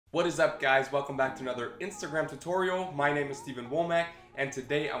What is up, guys? Welcome back to another Instagram tutorial. My name is Wommack, and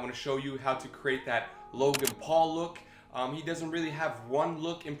today I want to show you how to create that Logan Paul look. He doesn't really have one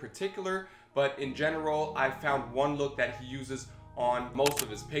look in particular, but in general I found one look that he uses on most of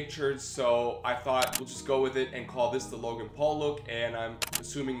his pictures, so I thought we'll just go with it and call this the Logan Paul look, and I'm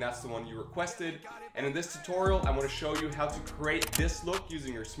assuming that's the one you requested. And in this tutorial I want to show you how to create this look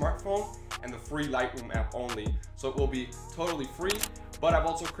using your smartphone and the free Lightroom app only. So it will be totally free, but I've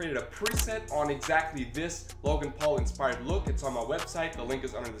also created a preset on exactly this Logan Paul inspired look. It's on my website, the link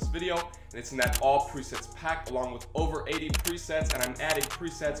is under this video, and it's in that all presets pack along with over 80 presets, and I'm adding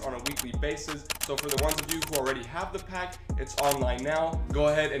presets on a weekly basis. So for the ones of you who already have the pack, it's online now. Go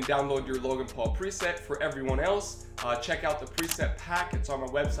ahead and download your Logan Paul preset. For everyone else, check out the preset pack. It's on my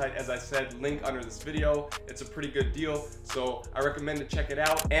website, as I said, link under this video. It's a pretty good deal, so I recommend to check it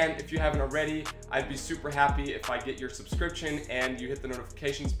out. And if you haven't already, I'd be super happy if I get your subscription and you hit the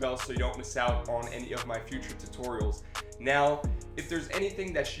notifications bell so you don't miss out on any of my future tutorials. Now, if there's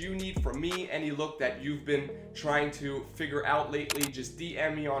anything that you need from me, any look that you've been trying to figure out lately, just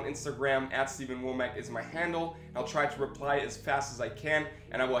DM me on Instagram, @Wommack is my handle. I'll try to reply as fast as I can,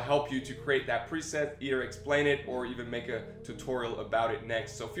 and I will help you to create that preset, either explain it or even make a tutorial about it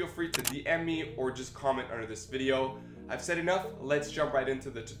next. So feel free to DM me or just comment under this video. I've said enough, let's jump right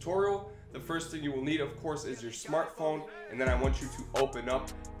into the tutorial. The first thing you will need, of course, is your smartphone, and then I want you to open up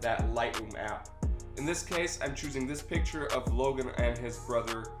that Lightroom app. In this case, I'm choosing this picture of Logan and his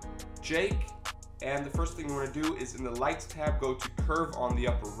brother Jake. And the first thing you want to do is in the Lights tab, go to Curve on the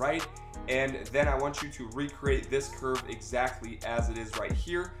upper right. And then I want you to recreate this curve exactly as it is right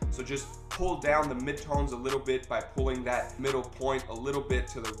here. So just pull down the midtones a little bit by pulling that middle point a little bit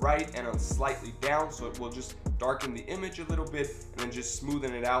to the right and slightly down. So it will just darken the image a little bit and then just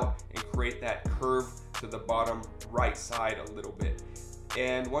smoothen it out and create that curve to the bottom right side a little bit.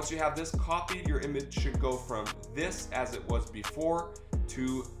 And once you have this copied, your image should go from this as it was before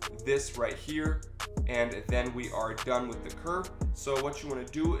to this right here, and then we are done with the curve. So what you want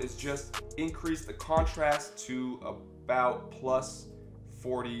to do is just increase the contrast to about plus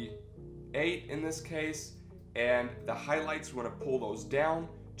 48 in this case, and the highlights, we want to pull those down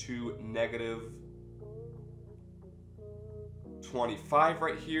to negative 25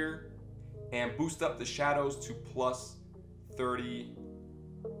 right here, and boost up the shadows to plus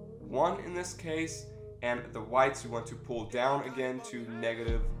 31 in this case, and the whites we want to pull down again to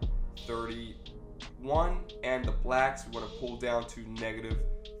negative 31, and the blacks we want to pull down to negative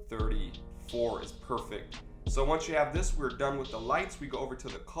 34 is perfect. So once you have this, we're done with the lights. We go over to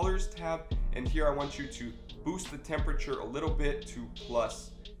the colors tab, and here I want you to boost the temperature a little bit to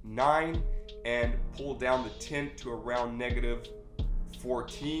plus 9 and pull down the tint to around negative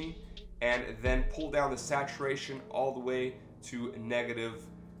 14, and then pull down the saturation all the way to negative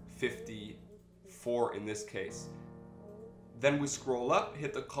 54 in this case. Then we scroll up,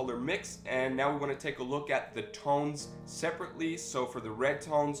 hit the color mix, and now we want to take a look at the tones separately. So for the red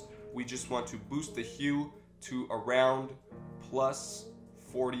tones, we just want to boost the hue to around plus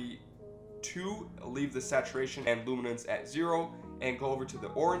 42, leave the saturation and luminance at 0, and go over to the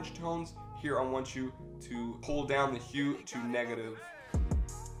orange tones. Here I want you to pull down the hue to negative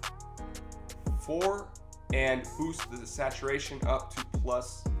 4 and boost the saturation up to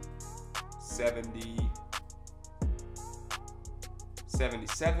plus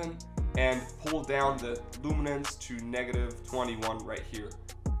 77, and pull down the luminance to negative 21 right here.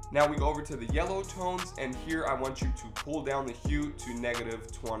 Now we go over to the yellow tones, and here I want you to pull down the hue to negative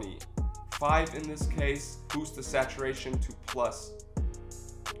 25 in this case, boost the saturation to plus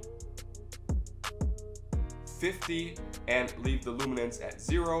 50 and leave the luminance at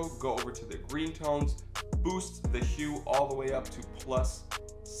 0. Go over to the green tones, boost the hue all the way up to plus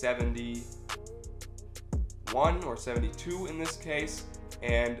 71 or 72 in this case,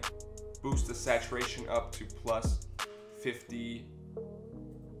 and boost the saturation up to plus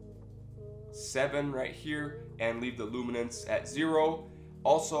 57 right here and leave the luminance at 0.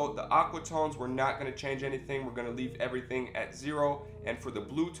 Also, the aqua tones, we're not going to change anything. We're going to leave everything at 0. And for the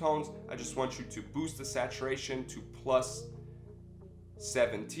blue tones, I just want you to boost the saturation to plus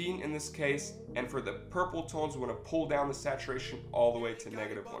 17 in this case. And for the purple tones, we want to pull down the saturation all the way to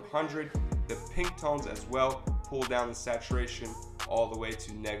negative 100. The pink tones as well, pull down the saturation all the way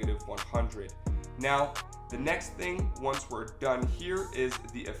to negative 100. Now, the next thing, once we're done here, is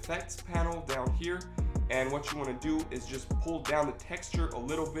the effects panel down here. And what you want to do is just pull down the texture a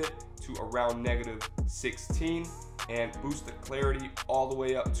little bit to around negative 16 and boost the clarity all the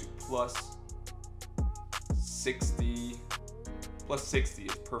way up to plus 60. Plus 60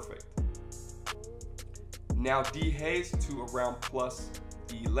 is perfect. Now dehaze to around plus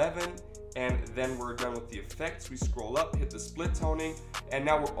 11, and then we're done with the effects. We scroll up, hit the split toning, and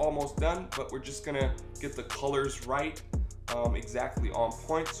now we're almost done, but we're just gonna get the colors right, exactly on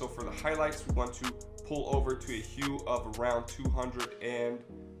point. So for the highlights, we want to pull over to a hue of around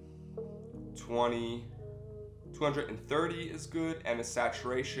 230 is good, and a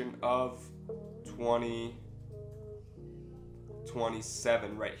saturation of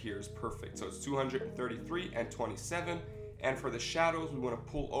 27 right here is perfect. So it's 233 and 27. And for the shadows, we want to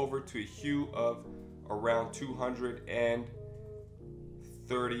pull over to a hue of around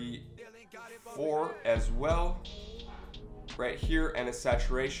 234 as well right here, and a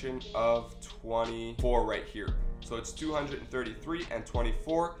saturation of 24 right here. So it's 233 and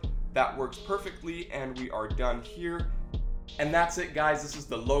 24. That works perfectly, and we are done here. And that's it, guys. This is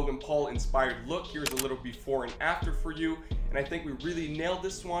the Logan Paul inspired look. Here's a little before and after for you, and I think we really nailed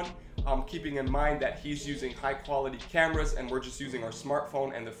this one, keeping in mind that he's using high quality cameras and we're just using our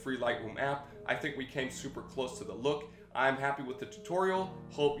smartphone and the free Lightroom app. I think we came super close to the look. I'm happy with the tutorial.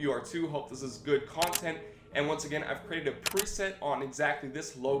 Hope you are too. Hope this is good content. And once again, I've created a preset on exactly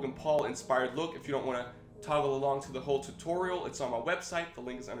this Logan Paul inspired look. If you don't want to toggle along to the whole tutorial, it's on my website. The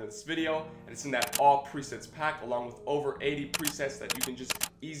link is under this video, and it's in that all presets pack, along with over 80 presets that you can just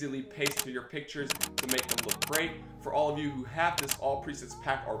easily paste to your pictures to make them look great. For all of you who have this all presets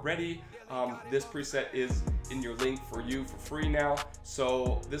pack already, this preset is in your link for you for free now.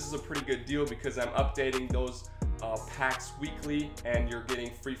 So this is a pretty good deal because I'm updating those packs weekly, and you're getting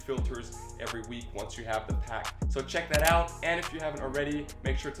free filters every week once you have the pack. So check that out, and if you haven't already,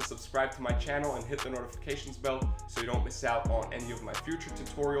 make sure to subscribe to my channel and hit the notifications bell so you don't miss out on any of my future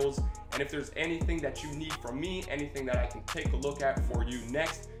tutorials. And if there's anything that you need from me, anything that I can take a look at for you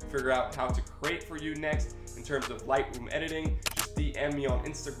next, figure out how to create for you next in terms of Lightroom editing, just DM me on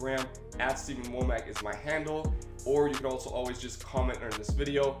Instagram, @StevenWommack is my handle, or you can also always just comment under this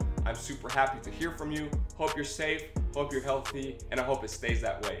video. I'm super happy to hear from you. Hope you're safe, hope you're healthy, and I hope it stays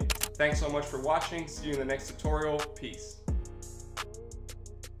that way. Thanks so much for watching. See you in the next tutorial. Peace.